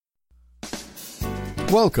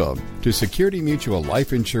Welcome to Security Mutual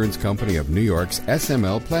Life Insurance Company of New York's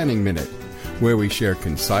SML Planning Minute, where we share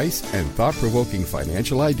concise and thought-provoking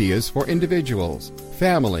financial ideas for individuals,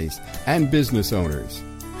 families, and business owners.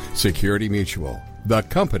 Security Mutual, the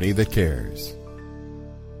company that cares.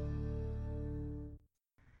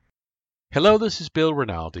 Hello, this is Bill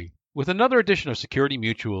Rinaldi with another edition of Security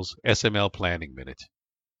Mutual's SML Planning Minute.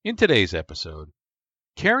 In today's episode,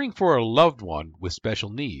 caring for a loved one with special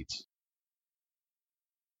needs.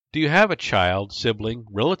 Do you have a child, sibling,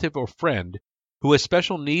 relative, or friend who has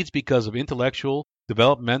special needs because of intellectual,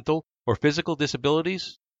 developmental, or physical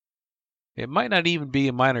disabilities? It might not even be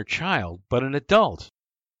a minor child, but an adult.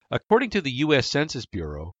 According to the U.S. Census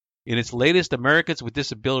Bureau, in its latest Americans with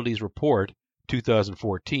Disabilities Report,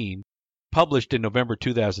 2014, published in November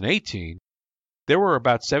 2018, there were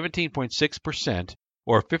about 17.6%,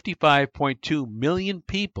 or 55.2 million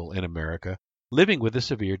people in America living with a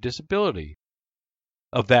severe disability.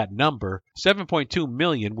 Of that number, 7.2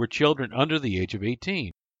 million were children under the age of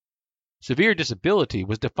 18. Severe disability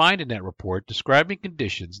was defined in that report describing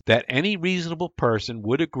conditions that any reasonable person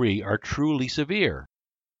would agree are truly severe.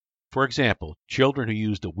 For example, children who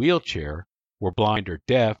used a wheelchair, were blind or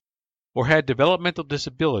deaf, or had developmental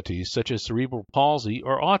disabilities such as cerebral palsy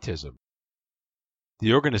or autism.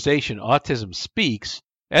 The organization Autism Speaks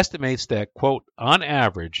estimates that, quote, on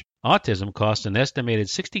average, autism costs an estimated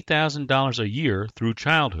 $60,000 a year through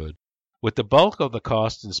childhood, with the bulk of the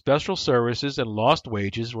costs in special services and lost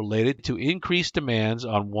wages related to increased demands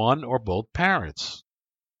on one or both parents.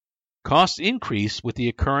 Costs increase with the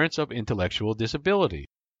occurrence of intellectual disability.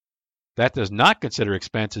 That does not consider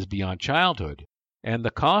expenses beyond childhood, and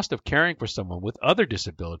the cost of caring for someone with other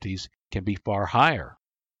disabilities can be far higher.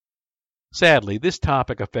 Sadly, this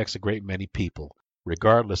topic affects a great many people,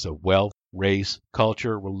 regardless of wealth, race,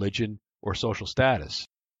 culture, religion, or social status.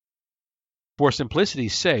 For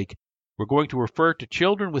simplicity's sake, we're going to refer to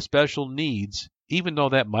children with special needs, even though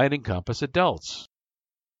that might encompass adults.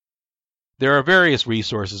 There are various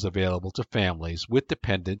resources available to families with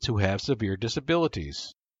dependents who have severe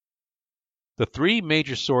disabilities. The three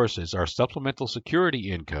major sources are Supplemental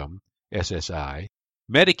Security Income, SSI,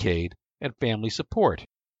 Medicaid, and family support.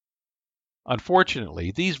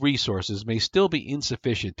 Unfortunately, these resources may still be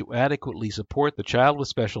insufficient to adequately support the child with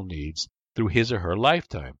special needs through his or her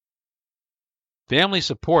lifetime. Family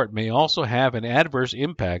support may also have an adverse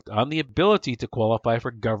impact on the ability to qualify for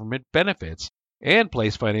government benefits and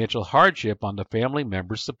place financial hardship on the family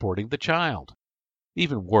members supporting the child.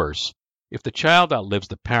 Even worse, if the child outlives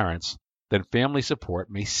the parents, then family support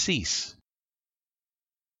may cease.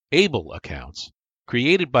 ABLE accounts,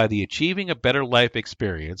 created by the Achieving a Better Life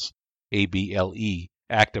Experience ABLE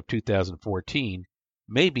Act of 2014,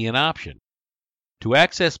 may be an option. To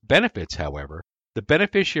access benefits, however, the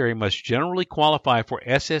beneficiary must generally qualify for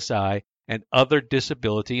SSI and other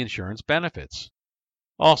disability insurance benefits.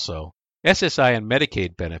 Also, SSI and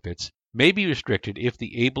Medicaid benefits may be restricted if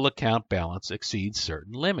the ABLE account balance exceeds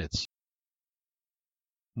certain limits.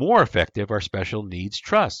 More effective are special needs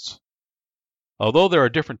trusts. Although there are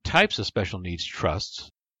different types of special needs trusts,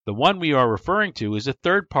 the one we are referring to is a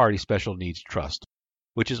third-party special needs trust,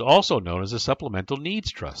 which is also known as a Supplemental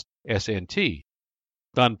Needs Trust, SNT.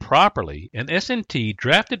 Done properly, an SNT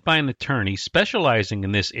drafted by an attorney specializing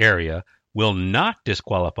in this area will not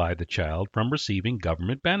disqualify the child from receiving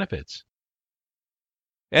government benefits.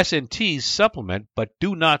 SNTs supplement but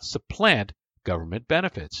do not supplant government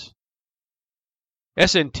benefits.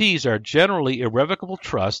 SNTs are generally irrevocable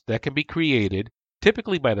trusts that can be created,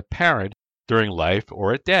 typically by the parent, during life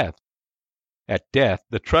or at death. At death,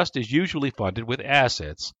 the trust is usually funded with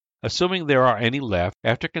assets, assuming there are any left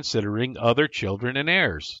after considering other children and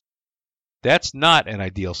heirs. That's not an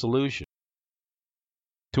ideal solution.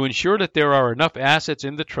 To ensure that there are enough assets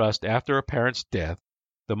in the trust after a parent's death,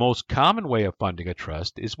 the most common way of funding a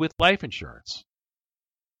trust is with life insurance.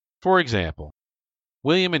 For example,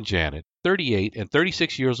 William and Janet, 38 and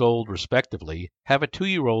 36 years old respectively, have a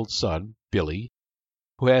 2-year-old son, Billy,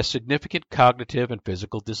 who has significant cognitive and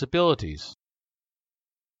physical disabilities.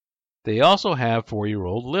 They also have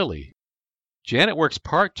 4-year-old Lily. Janet works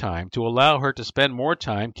part-time to allow her to spend more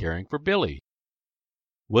time caring for Billy.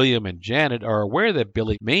 William and Janet are aware that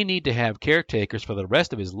Billy may need to have caretakers for the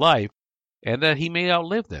rest of his life and that he may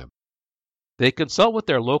outlive them. They consult with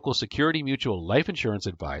their local Security Mutual life insurance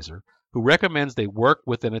advisor, who recommends they work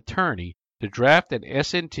with an attorney to draft an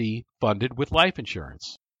SNT funded with life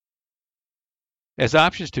insurance. As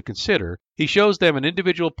options to consider, he shows them an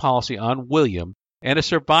individual policy on William and a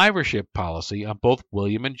survivorship policy on both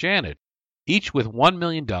William and Janet, each with $1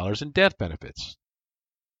 million in death benefits.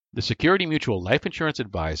 The Security Mutual Life Insurance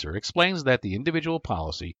Advisor explains that the individual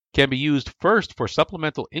policy can be used first for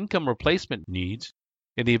supplemental income replacement needs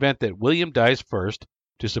in the event that William dies first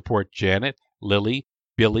to support Janet, Lily,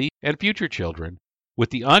 Billy, and future children, with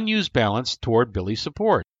the unused balance toward Billy's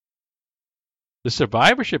support. The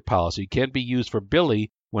survivorship policy can be used for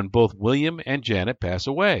Billy when both William and Janet pass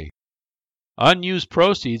away. Unused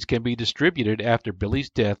proceeds can be distributed after Billy's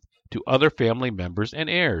death to other family members and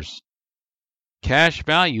heirs. Cash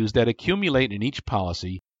values that accumulate in each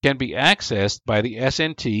policy can be accessed by the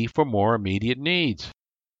S&T for more immediate needs.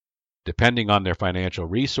 Depending on their financial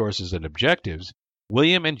resources and objectives,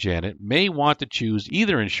 William and Janet may want to choose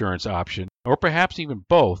either insurance option or perhaps even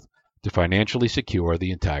both to financially secure the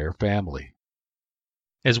entire family.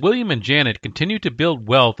 As William and Janet continue to build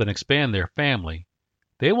wealth and expand their family,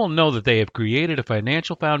 they will know that they have created a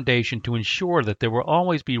financial foundation to ensure that there will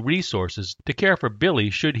always be resources to care for Billy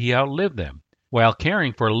should he outlive them, while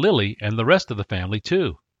caring for Lily and the rest of the family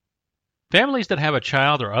too. Families that have a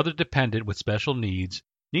child or other dependent with special needs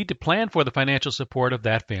need to plan for the financial support of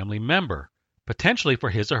that family member, potentially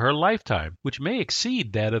for his or her lifetime, which may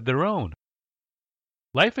exceed that of their own.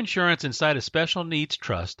 Life insurance inside a special needs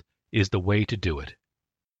trust is the way to do it.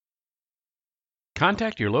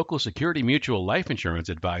 Contact your local Security Mutual Life Insurance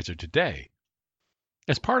Advisor today.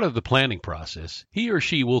 As part of the planning process, he or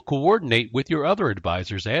she will coordinate with your other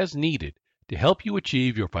advisors as needed to help you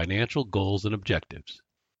achieve your financial goals and objectives.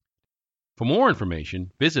 For more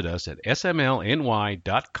information, visit us at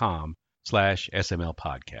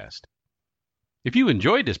smlny.com/smlpodcast. If you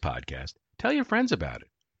enjoyed this podcast, tell your friends about it,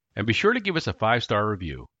 and be sure to give us a 5-star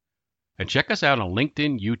review. And check us out on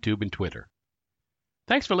LinkedIn, YouTube, and Twitter.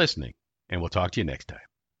 Thanks for listening, and we'll talk to you next time.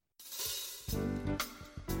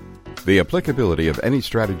 The applicability of any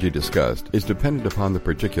strategy discussed is dependent upon the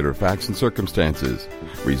particular facts and circumstances.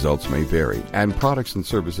 Results may vary, and products and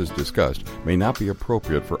services discussed may not be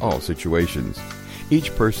appropriate for all situations.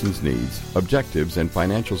 Each person's needs, objectives, and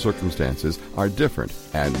financial circumstances are different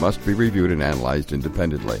and must be reviewed and analyzed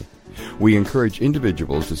independently. We encourage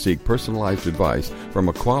individuals to seek personalized advice from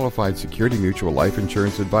a qualified Security Mutual Life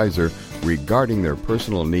Insurance Advisor regarding their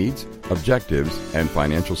personal needs, objectives, and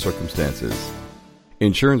financial circumstances.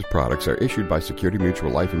 Insurance products are issued by Security Mutual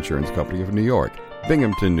Life Insurance Company of New York,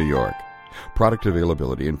 Binghamton, New York. Product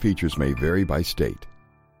availability and features may vary by state.